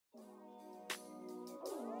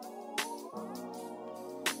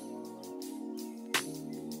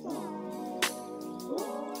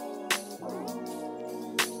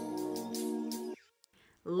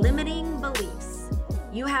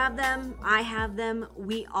have them, I have them,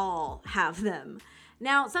 we all have them.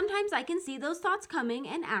 Now, sometimes I can see those thoughts coming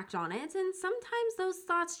and act on it, and sometimes those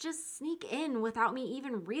thoughts just sneak in without me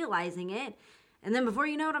even realizing it. And then before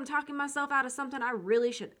you know it, I'm talking myself out of something I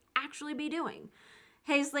really should actually be doing.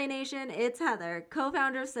 Hey Slay Nation, it's Heather,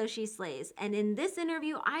 co-founder of So She Slays, and in this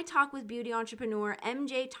interview, I talk with beauty entrepreneur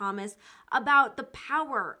MJ Thomas about the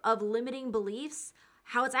power of limiting beliefs,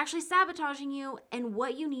 how it's actually sabotaging you, and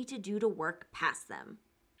what you need to do to work past them.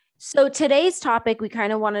 So today's topic, we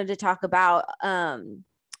kind of wanted to talk about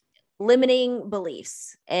limiting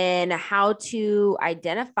beliefs and how to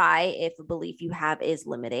identify if a belief you have is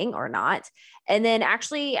limiting or not, and then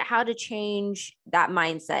actually how to change that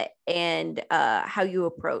mindset and how you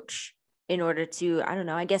approach in order to, I don't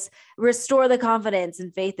know, I guess, restore the confidence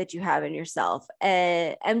and faith that you have in yourself.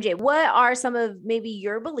 MJ, what are some of maybe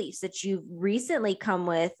your beliefs that you've recently come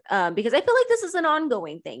with? Because I feel like this is an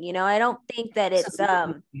ongoing thing. You know, I don't think that it's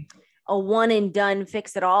a one and done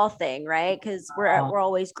fix it all thing, right? Because we're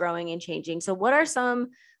always growing and changing. So what are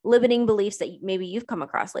some limiting beliefs that maybe you've come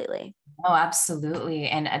across lately? Oh, absolutely.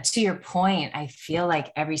 And to your point, I feel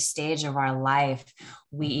like every stage of our life,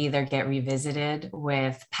 we either get revisited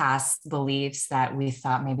with past beliefs that we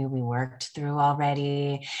thought maybe we worked through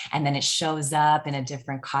already, and then it shows up in a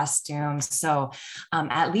different costume. So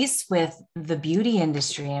at least with the beauty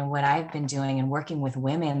industry and what I've been doing and working with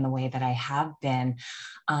women the way that I have been,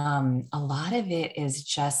 a lot of it is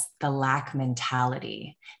just the lack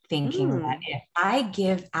mentality, thinking that if I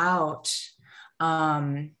give out,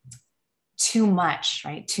 too much,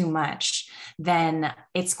 right? Too much, then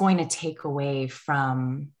it's going to take away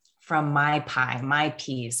from my pie, my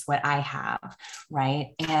piece, what I have,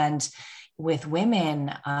 right? And with women,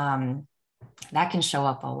 that can show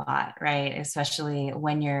up a lot, right? Especially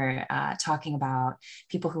when you're talking about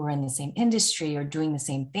people who are in the same industry or doing the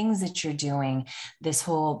same things that you're doing, this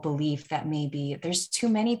whole belief that maybe there's too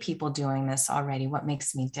many people doing this already. What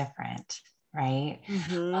makes me different, right?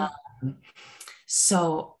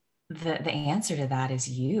 So the answer to that is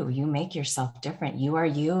you make yourself different. You are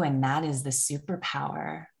you, and that is the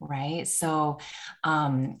superpower, right? So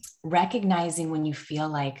recognizing when you feel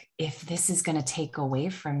like, if this is going to take away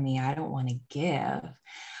from me, I don't want to give,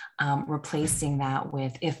 replacing that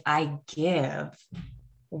with, if I give,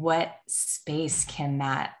 what space can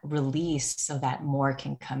that release so that more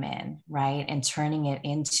can come in, right? And turning it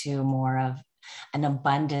into more of an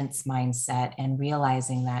abundance mindset and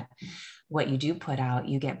realizing that what you do put out,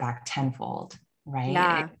 you get back tenfold, right?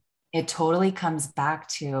 Yeah. It totally comes back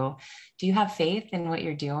to, do you have faith in what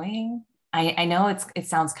you're doing? I know it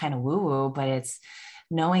sounds kind of woo-woo, but it's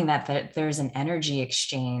knowing that there's an energy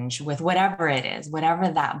exchange with whatever it is, whatever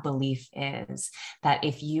that belief is, that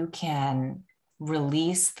if you can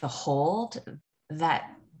release the hold, that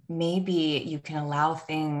maybe you can allow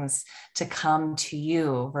things to come to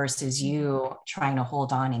you versus you trying to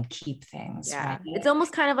hold on and keep things. Yeah. Right? It's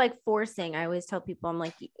almost kind of like forcing. I always tell people, I'm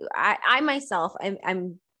like, I myself,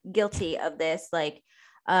 I'm guilty of this. Like,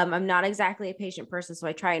 I'm not exactly a patient person, so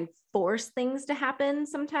I try and force things to happen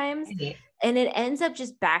sometimes, and it ends up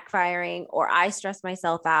just backfiring, or I stress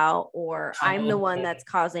myself out, or I'm the one that's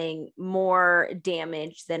causing more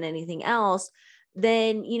damage than anything else.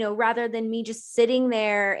 Then, you know, rather than me just sitting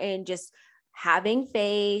there and just having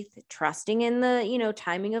faith, trusting in the, you know,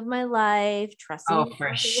 timing of my life, trusting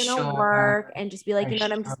it's gonna work, and just be like, you know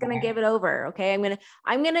what, I'm just gonna give it over. Okay.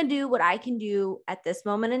 I'm gonna do what I can do at this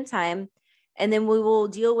moment in time. And then we will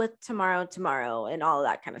deal with tomorrow and all of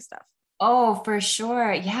that kind of stuff. Oh, for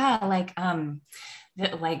sure. Yeah.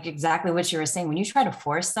 Like exactly what you were saying, when you try to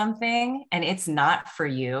force something and it's not for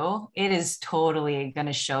you, it is totally going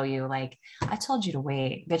to show you, like, I told you to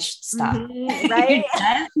wait, bitch, stop. Right? You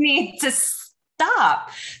just need to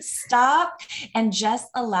stop and just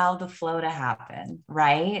allow the flow to happen.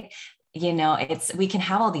 Right. You know, we can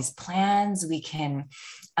have all these plans. We can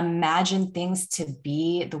imagine things to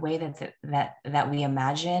be the way that we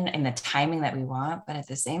imagine in the timing that we want. But at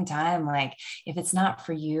the same time, like, if it's not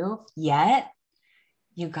for you yet,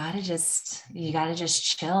 you gotta just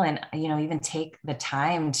chill and, you know, even take the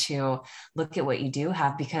time to look at what you do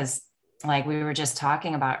have, because like we were just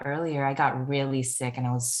talking about earlier, I got really sick and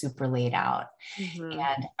I was super laid out.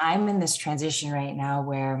 And I'm in this transition right now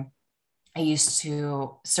where I used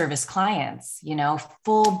to service clients, you know,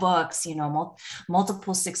 full books, you know,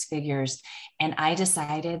 multiple six figures. And I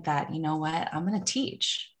decided that, you know what, I'm going to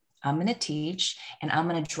teach. I'm going to teach and I'm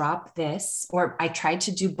going to drop this. Or I tried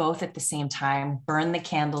to do both at the same time, burn the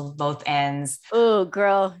candles both ends. Oh,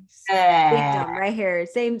 girl, Uh, victim right here.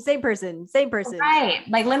 Same person, same person. right.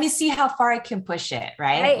 Like, let me see how far I can push it.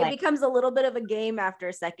 Right. Right. It Like, becomes a little bit of a game after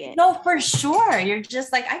a second. no, for sure. You're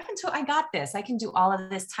just like, I got this. I can do all of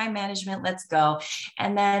this time management. Let's go.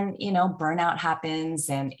 And then, burnout happens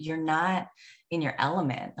and you're not in your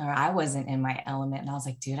element, or I wasn't in my element. And I was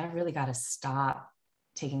like, dude, I really got to stop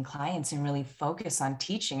taking clients and really focus on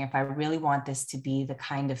teaching if I really want this to be the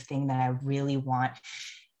kind of thing that I really want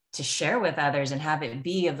to share with others and have it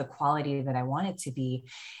be of the quality that I want it to be.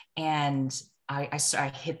 And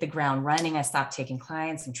I hit the ground running. I stopped taking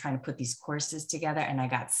clients and trying to put these courses together, and I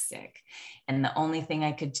got sick. And the only thing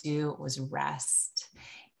I could do was rest.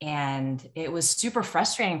 And it was super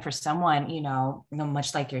frustrating for someone,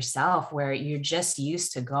 much like yourself, where you're just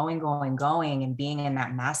used to going, and being in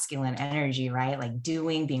that masculine energy, right? Like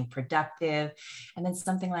doing, being productive. And then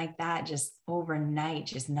something like that just overnight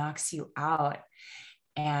just knocks you out.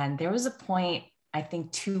 And there was a point, I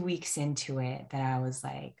think 2 weeks into it, that I was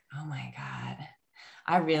like, oh my God,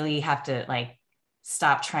 I really have to like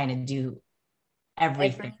stop trying to do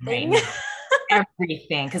everything. Right now.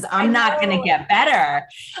 Everything, because I'm not going to get better.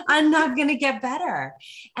 I'm not going to get better.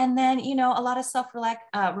 And then, a lot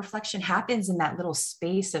of reflection happens in that little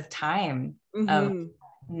space of time of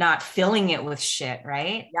not filling it with shit.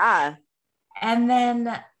 Right. Yeah. And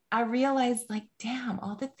then I realized, like, damn,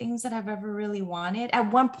 all the things that I've ever really wanted at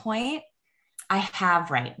one point, I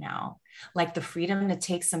have right now, like the freedom to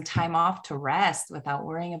take some time off to rest without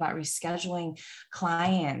worrying about rescheduling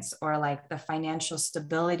clients, or like the financial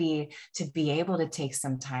stability to be able to take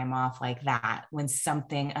some time off like that when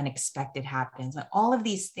something unexpected happens. Like all of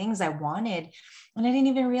these things I wanted, and I didn't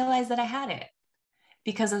even realize that I had it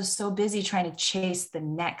because I was so busy trying to chase the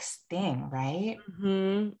next thing. Right.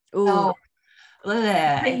 Mm-hmm. Ooh. So,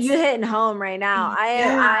 you hitting home right now.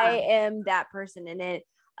 I am that person in it.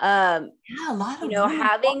 A lot of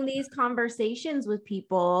having these conversations with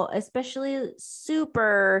people, especially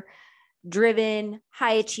super driven,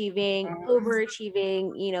 high achieving,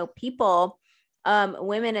 overachieving, people,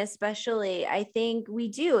 women especially, I think we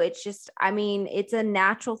do. It's just, it's a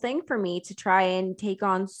natural thing for me to try and take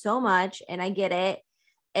on so much, and I get it.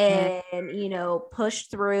 And push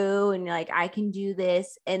through, and like I can do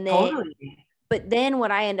this. And then But then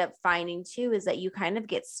what I end up finding too is that you kind of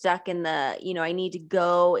get stuck in the, I need to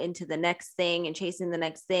go into the next thing and chasing the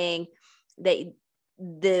next thing, that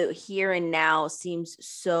the here and now seems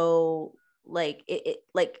so like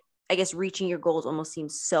like, I guess reaching your goals almost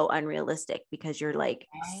seems so unrealistic, because you're like,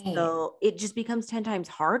 so it just becomes 10 times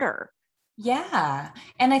harder. Yeah.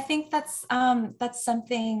 And I think that's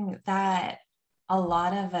something that a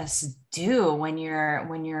lot of us do when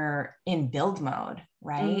you're in build mode,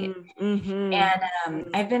 right? Mm-hmm. And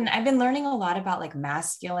I've been learning a lot about like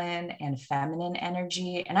masculine and feminine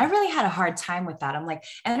energy, and I really had a hard time with that. I'm like,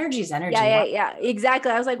 energy is energy. Yeah,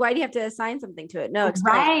 exactly. I was like, why do you have to assign something to it? No,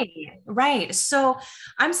 explain. Right. So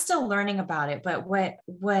I'm still learning about it, but what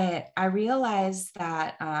I realized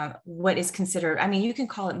that what is considered, I mean, you can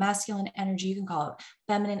call it masculine energy, you can call it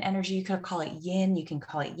feminine energy, you could call it yin, you can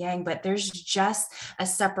call it yang, but there's just a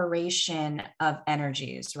separation of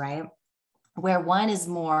energies, right? Where one is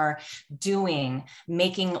more doing,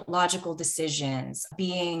 making logical decisions,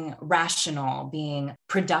 being rational, being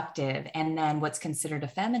productive. And then what's considered a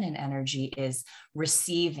feminine energy is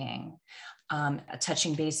receiving,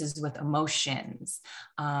 touching bases with emotions,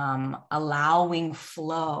 allowing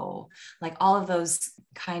flow, like all of those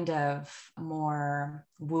kind of more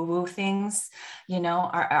woo-woo things,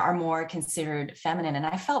 are more considered feminine. And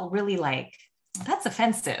I felt really like, that's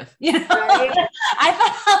offensive. Right? I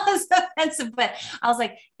thought that was offensive, but I was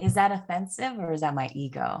like, is that offensive or is that my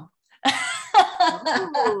ego?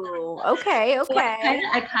 Ooh, okay. So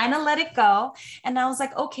I kind of let it go. And I was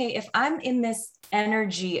like, okay, if I'm in this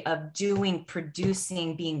energy of doing,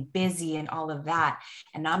 producing, being busy and all of that,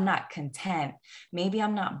 and I'm not content, maybe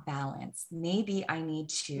I'm not balanced. Maybe I need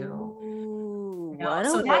to. Ooh, what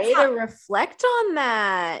a way to reflect on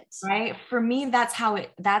that. Right. For me, that's how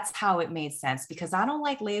it made sense, because I don't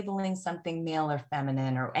like labeling something male or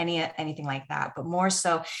feminine or anything like that, but more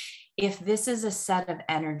so, if this is a set of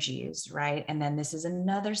energies, right? And then this is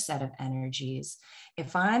another set of energies.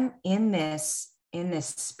 If I'm in this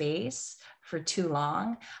space for too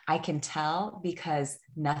long, I can tell, because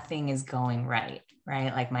nothing is going right.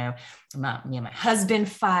 Like me and my husband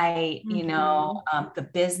fight, the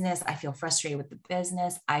business, I feel frustrated with the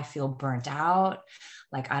business. I feel burnt out.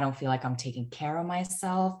 Like, I don't feel like I'm taking care of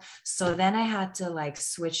myself. So then I had to like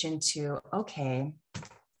switch into, okay,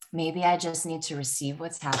 Maybe I just need to receive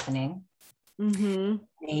what's happening. Mm-hmm.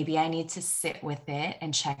 Maybe I need to sit with it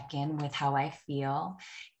and check in with how I feel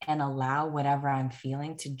and allow whatever I'm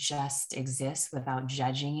feeling to just exist without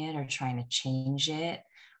judging it or trying to change it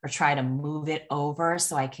or try to move it over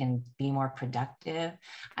so I can be more productive.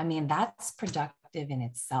 I mean, that's productive in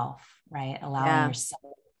itself, right? Allowing Yeah.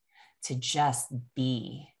 yourself to just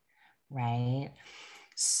be, right?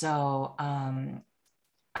 So,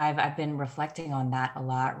 I've been reflecting on that a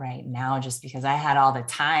lot right now, just because I had all the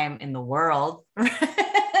time in the world. I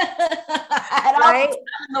had all the Right.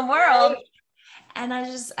 time in the world. And I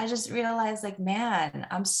just realized, like, man,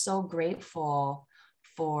 I'm so grateful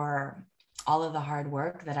for all of the hard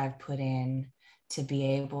work that I've put in to be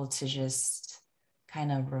able to just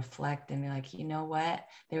kind of reflect and be like, you know what?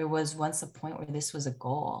 There was once a point where this was a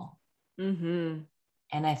goal. Mm-hmm.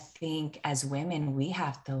 And I think as women, we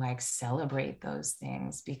have to like celebrate those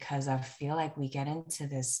things, because I feel like we get into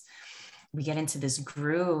this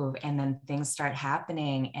groove and then things start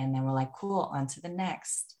happening. And then we're like, cool, on to the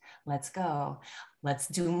next. Let's go. Let's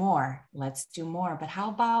do more. Let's do more. But how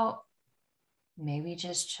about maybe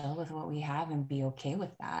just chill with what we have and be okay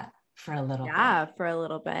with that for a little bit? Yeah, for a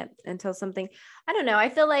little bit until something, I don't know. I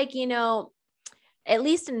feel like, at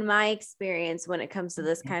least in my experience, when it comes to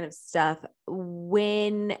this kind of stuff,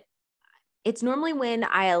 when it's normally when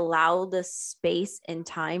I allow the space and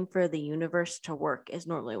time for the universe to work is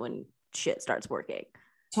normally when shit starts working.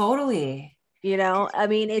 Totally. I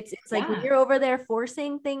mean, it's like when Yeah. you're over there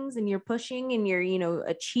forcing things and you're pushing and you're,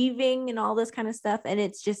 achieving and all this kind of stuff. And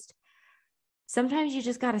it's just, sometimes you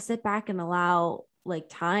just got to sit back and allow like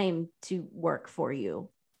time to work for you.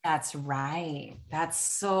 That's right. That's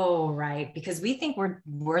so right. Because we think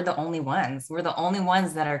we're the only ones. We're the only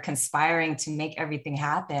ones that are conspiring to make everything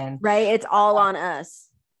happen. Right. It's all on us.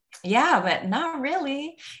 Yeah, but not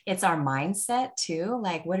really. It's our mindset too.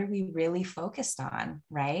 Like, what are we really focused on?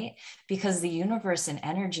 Right. Because the universe and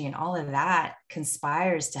energy and all of that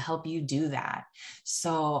conspires to help you do that.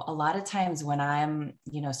 So, a lot of times when I'm,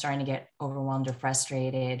 starting to get overwhelmed or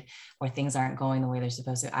frustrated, or things aren't going the way they're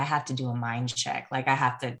supposed to, I have to do a mind check. Like, I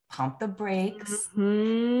have to pump the brakes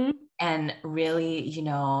Mm-hmm. and really,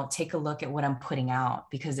 take a look at what I'm putting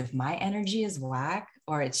out. Because if my energy is whack,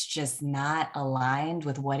 or it's just not aligned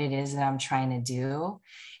with what it is that I'm trying to do,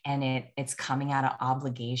 and it's coming out of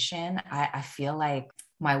obligation, I feel like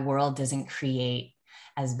my world doesn't create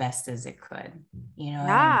as best as it could. You know what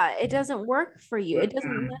I mean? Yeah, it doesn't work for you. It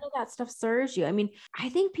doesn't, Mhm. none of that stuff serves you. I mean, I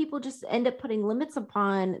think people just end up putting limits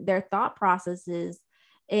upon their thought processes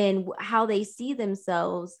and how they see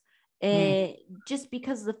themselves. Mm, And just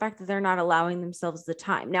because of the fact that they're not allowing themselves the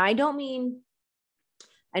time. Now, I don't mean,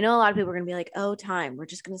 I know a lot of people are going to be like, oh, time, we're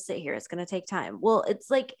just going to sit here. It's going to take time. Well, it's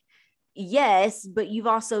like, yes, but you've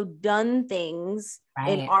also done things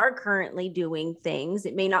and right. are currently doing things.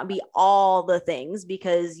 It may not be all the things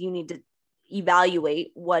because you need to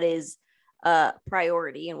evaluate what is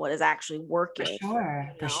priority and what is actually For working.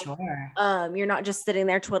 sure. For sure. You're not just sitting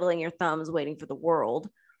there twiddling your thumbs waiting for the world.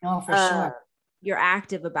 No, for Uh, sure. you're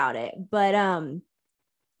active about it. But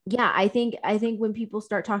yeah, I think when people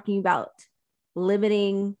start talking about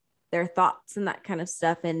limiting their thoughts and that kind of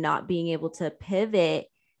stuff and not being able to pivot,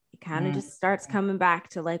 it kind of Mm, just starts coming back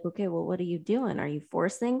to like, okay, well, what are you doing? Are you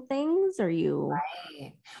forcing things? Are you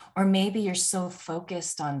right. Or maybe you're so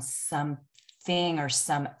focused on something or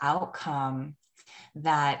some outcome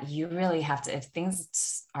that you really have to, if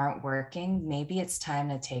things aren't working, maybe it's time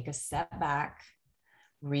to take a step back,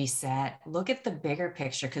 reset, look at the bigger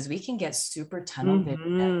picture, because we can get super tunnel vision.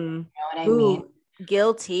 mm-hmm. You know what I mean? Ooh,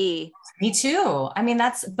 guilty. Me too. I mean,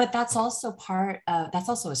 that's also that's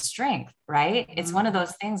also a strength, right? It's one of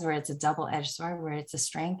those things where it's a double-edged sword, where it's a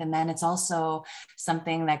strength. And then it's also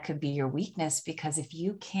something that could be your weakness, because if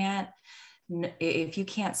you can't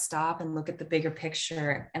stop and look at the bigger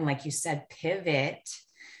picture and, like you said, pivot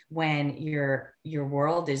when your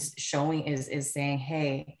world is saying,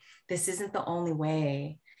 hey, this isn't the only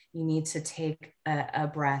way, you need to take a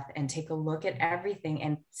breath and take a look at everything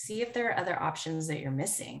and see if there are other options that you're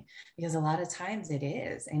missing, because a lot of times it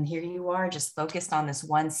is. And here you are just focused on this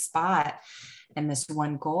one spot and this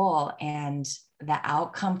one goal, and the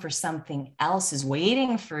outcome for something else is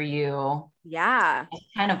waiting for you. Yeah.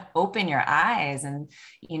 Kind of open your eyes and,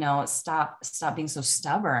 stop being so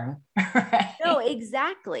stubborn. No, Right.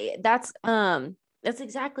 exactly. That's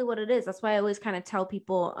exactly what it is. That's why I always kind of tell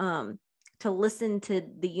people to listen to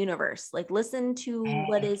the universe, like listen to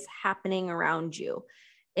what Right. is happening around you.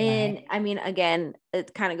 And Right. I mean, again,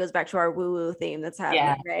 it kind of goes back to our woo-woo theme that's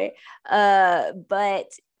happening, Yeah. right? But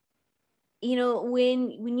you know,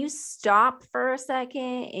 when you stop for a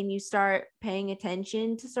second and you start paying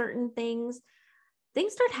attention to certain things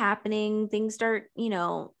start happening, things start, you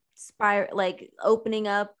know, like opening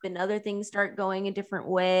up, and other things start going a different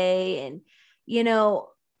way. And, you know,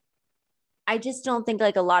 I just don't think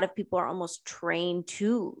like a lot of people are almost trained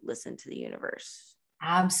to listen to the universe.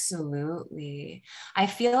 Absolutely. I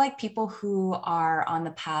feel like people who are on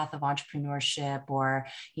the path of entrepreneurship or,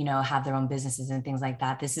 you know, have their own businesses and things like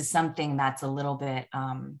that, this is something that's a little bit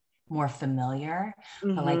more familiar.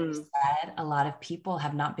 But like you said, a lot of people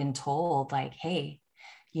have not been told like, hey,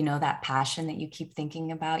 you know, that passion that you keep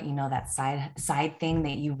thinking about, you know, that side thing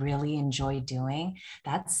that you really enjoy doing,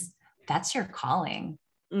 that's your calling.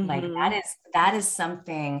 Like that is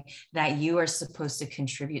something that you are supposed to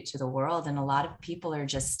contribute to the world. And a lot of people are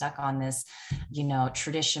just stuck on this, you know,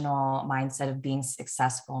 traditional mindset of being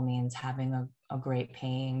successful means having a great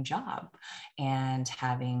paying job and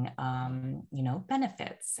having, you know,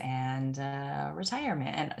 benefits and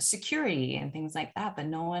retirement and security and things like that. But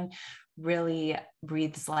no one really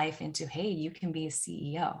breathes life into, hey, you can be a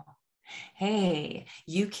CEO. Hey,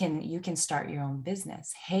 you can start your own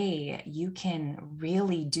business. Hey, you can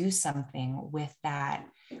really do something with that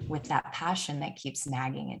passion that keeps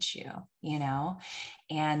nagging at you, you know.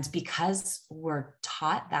 And because we're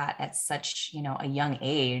taught that at such, you know, a young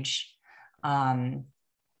age,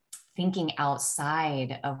 thinking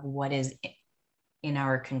outside of what is in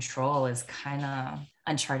our control is kind of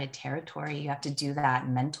uncharted territory. You have to do that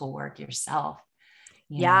mental work yourself,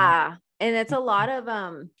 you know? And it's a lot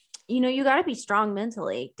of you know, you got to be strong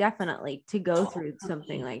mentally, definitely, to go through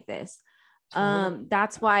something like this.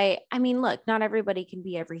 That's why, I mean, look, not everybody can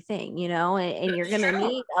be everything, you know, and you're going to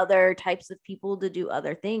need other types of people to do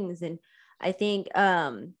other things. And I think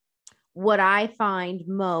what I find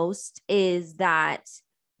most is that,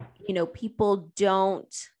 you know, people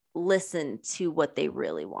don't listen to what they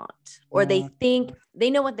really want, or they think they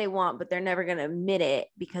know what they want, but they're never going to admit it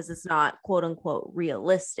because it's not quote unquote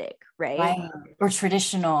realistic, right? Or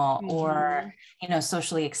traditional, or, you know,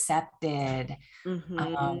 socially accepted.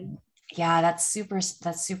 Yeah, that's super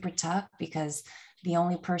tough, because the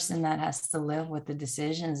only person that has to live with the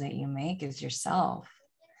decisions that you make is yourself,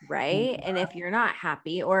 right? And if you're not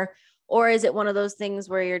happy, or is it one of those things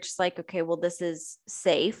where you're just like, okay, well, this is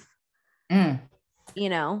safe, you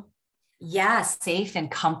know? Yeah, safe and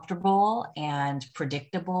comfortable and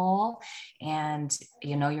predictable. And,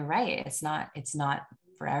 you know, you're right, it's not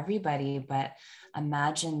for everybody, but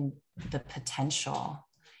imagine the potential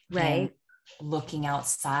in Right. looking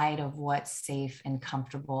outside of what's safe and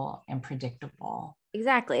comfortable and predictable.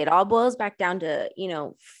 Exactly. It all boils back down to, you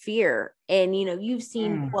know, fear. And, you know, you've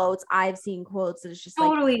seen quotes, I've seen quotes. And it's just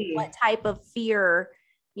like, what type of fear,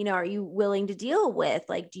 you know, are you willing to deal with?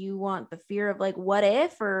 Like, do you want the fear of like, what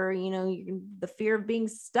if, or, you know, the fear of being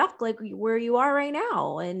stuck like where you are right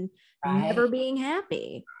now and never being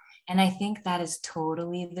happy? And I think that is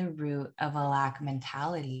totally the root of a lack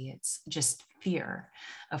mentality. It's just fear,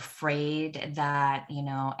 afraid that, you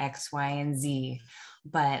know, X, Y, and Z.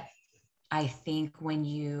 But I think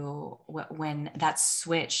when that's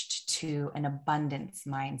switched to an abundance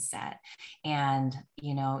mindset, and,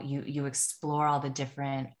 you know, you explore all the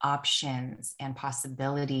different options and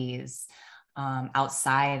possibilities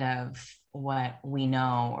outside of what we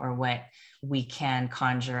know or what we can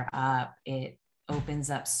conjure up, it opens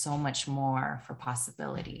up so much more for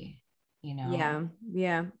possibility, you know?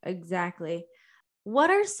 Yeah, exactly. What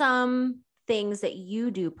are some things that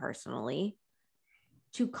you do personally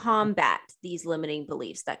to combat these limiting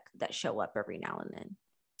beliefs that show up every now and then?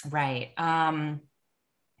 Right.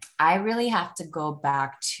 I really have to go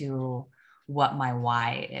back to what my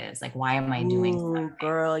why is. Like, why am I doing something?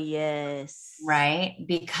 Girl, yes. Right.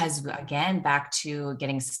 Because again, back to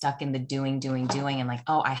getting stuck in the doing, and like,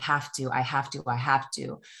 oh, I have to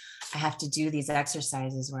do these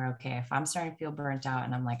exercises where, okay, if I'm starting to feel burnt out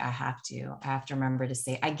and I'm like, I have to remember to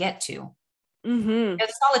say, I get to.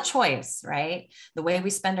 It's all a choice, right? The way we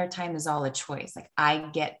spend our time is all a choice. Like, I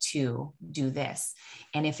get to do this.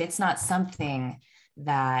 And if it's not something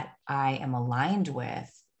that I am aligned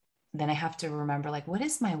with, then I have to remember, like, what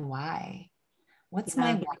is my why? What's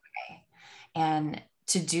my why? And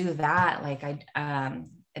to do that, like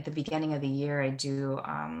at the beginning of the year,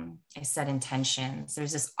 I set intentions.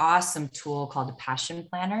 There's this awesome tool called the Passion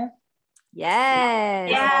Planner. Yes.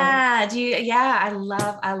 Yeah.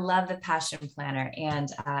 I love the Passion Planner. And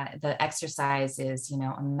the exercise is, you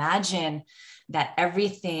know, imagine that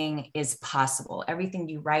everything is possible. Everything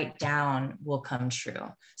you write down will come true.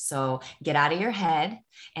 So get out of your head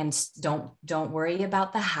and don't worry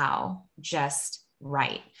about the how, just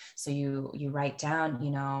write. So you write down,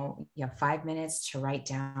 you have 5 minutes to write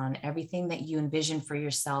down everything that you envision for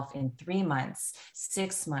yourself in 3 months,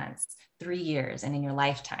 6 months, 3 years, and in your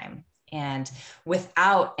lifetime, and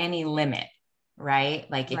without any limit, right?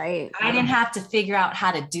 Like if Right. I didn't have to figure out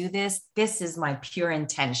how to do this, this is my pure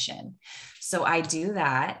intention. So I do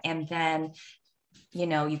that. And then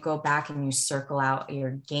you go back and you circle out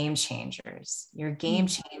your game changers. Your game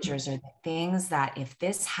changers are the things that if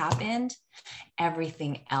this happened,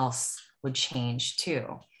 everything else would change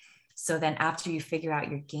too. So then after you figure out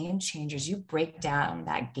your game changers, you break down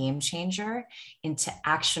that game changer into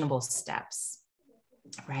actionable steps,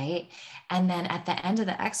 right? And then at the end of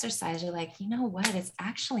the exercise, you're like, you know what? It's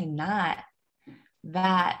actually not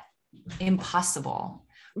that impossible.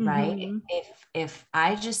 Right. Mm-hmm. If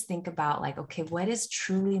I just think about like, okay, what is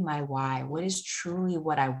truly my why? What is truly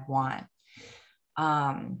what I want?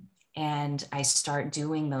 And I start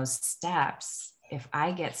doing those steps. If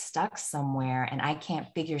I get stuck somewhere and I can't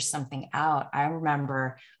figure something out, I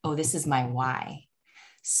remember, oh, this is my why.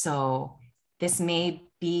 So this may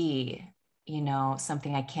be,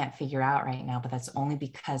 something I can't figure out right now, but that's only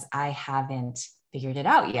because I haven't figured it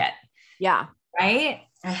out yet. Yeah. Right?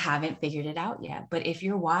 I haven't figured it out yet. But if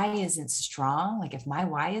your why isn't strong, like if my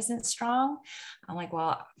why isn't strong, I'm like,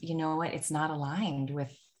 well, you know what? It's not aligned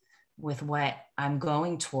with what I'm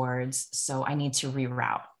going towards. So I need to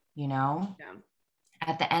reroute, Yeah.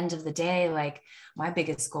 At the end of the day, like my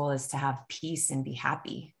biggest goal is to have peace and be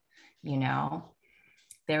happy,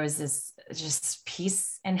 there was this just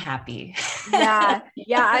peace and happy. Yeah.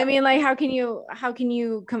 Yeah. I mean, like, how can you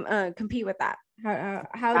compete with that?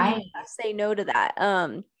 How do you say no to that?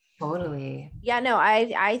 Totally. Yeah, no,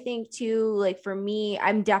 I think too, like for me,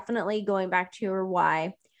 I'm definitely going back to your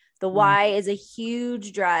why. The why is a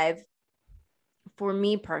huge drive for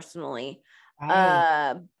me personally.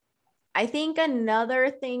 Right. I think another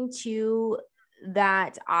thing too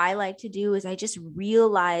that I like to do is I just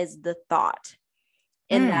realize the thought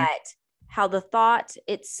and that how the thought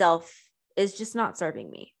itself is just not serving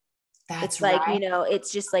me. That's It's like, right.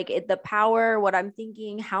 It's just like the power, what I'm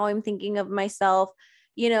thinking, how I'm thinking of myself.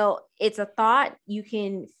 It's a thought. You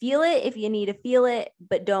can feel it if you need to feel it,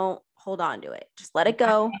 but don't hold on to it. Just let it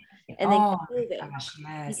go and then keep moving. Gosh,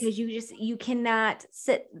 yes. Because you cannot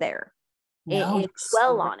sit there No, and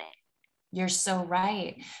dwell on it. You're so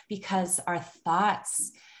right. Because our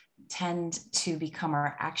thoughts tend to become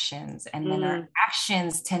our actions, and then our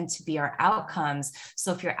actions tend to be our outcomes.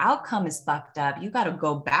 So if your outcome is fucked up, you got to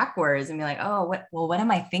go backwards and be like, oh, what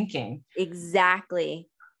am I thinking? Exactly.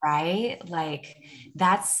 Right? Like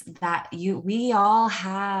we all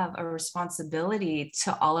have a responsibility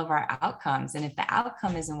to all of our outcomes. And if the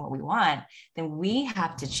outcome isn't what we want, then we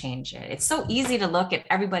have to change it. It's so easy to look at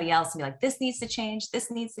everybody else and be like, this needs to change, this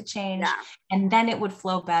needs to change. Yeah. And then it would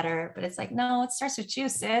flow better. But it's like, no, it starts with you,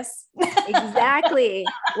 sis. Exactly.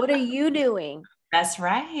 What are you doing? That's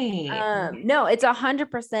right. No, it's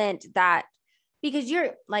 100% that, because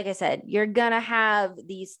you're, like I said, you're going to have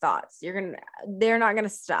these thoughts. They're not going to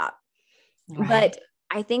stop. Right. But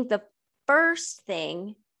I think the first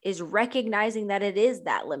thing is recognizing that it is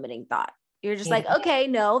that limiting thought. You're just like, okay,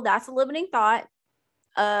 no, that's a limiting thought.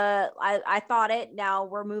 I thought it, now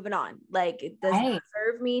we're moving on. Like, it doesn't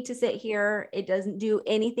serve me to sit here. It doesn't do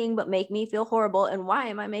anything but make me feel horrible. And why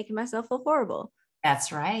am I making myself feel horrible?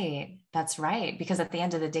 That's right. That's right. Because at the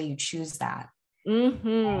end of the day, you choose that.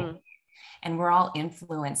 Mm-hmm. And we're all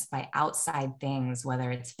influenced by outside things, whether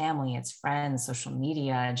it's family, it's friends, social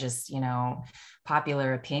media, just,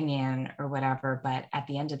 popular opinion or whatever. But at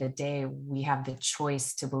the end of the day, we have the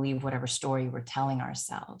choice to believe whatever story we're telling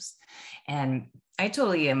ourselves. And I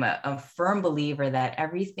totally am a firm believer that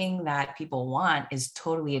everything that people want is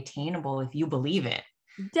totally attainable if you believe it.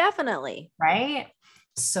 Definitely. Right?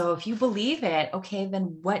 So if you believe it, okay,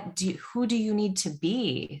 then who do you need to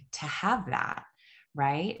be to have that?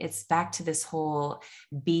 Right? It's back to this whole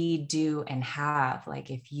be, do, and have. Like,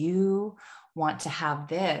 if you want to have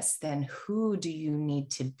this, then who do you need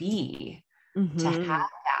to be to have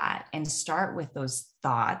that? And start with those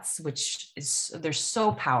thoughts, they're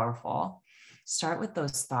so powerful. Start with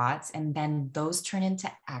those thoughts, and then those turn into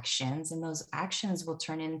actions, and those actions will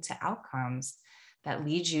turn into outcomes that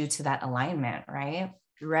lead you to that alignment, right?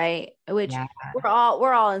 Right. Which we're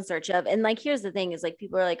all in search of. And like, here's the thing is like,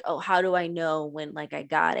 people are like, oh, how do I know when like I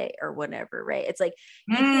got it or whatever? Right. It's like,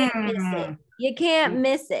 you can't miss it. You can't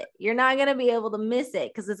miss it. You're not going to be able to miss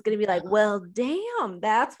it. Cause it's going to be like, well, damn,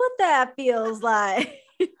 that's what that feels like.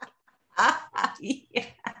 Yeah.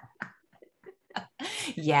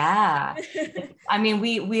 Yeah. I mean,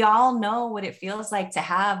 we all know what it feels like to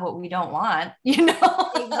have what we don't want, you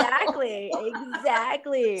know? Exactly. We've been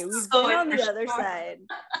on the other side.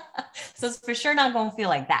 So it's for sure not going to feel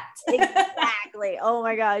like that. Exactly. Oh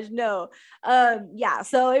my gosh, no. Yeah,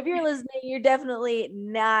 so if you're listening, you're definitely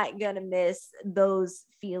not gonna miss those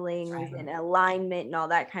feelings and alignment and all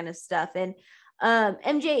that kind of stuff. And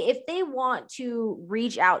MJ, if they want to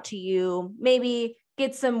reach out to you, maybe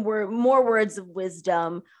get some more words of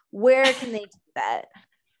wisdom, where can they do that?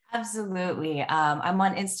 Absolutely. I'm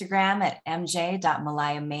on Instagram at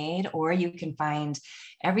mj.malayamade, or you can find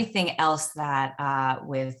everything else that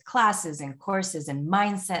with classes and courses and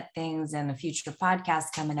mindset things and a future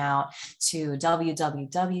podcast coming out to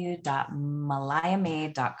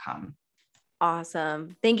www.malayamade.com.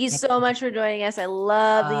 Awesome. Thank you so much for joining us. I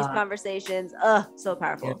love these conversations. Oh, so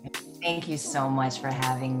powerful. Thank you so much for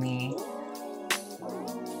having me.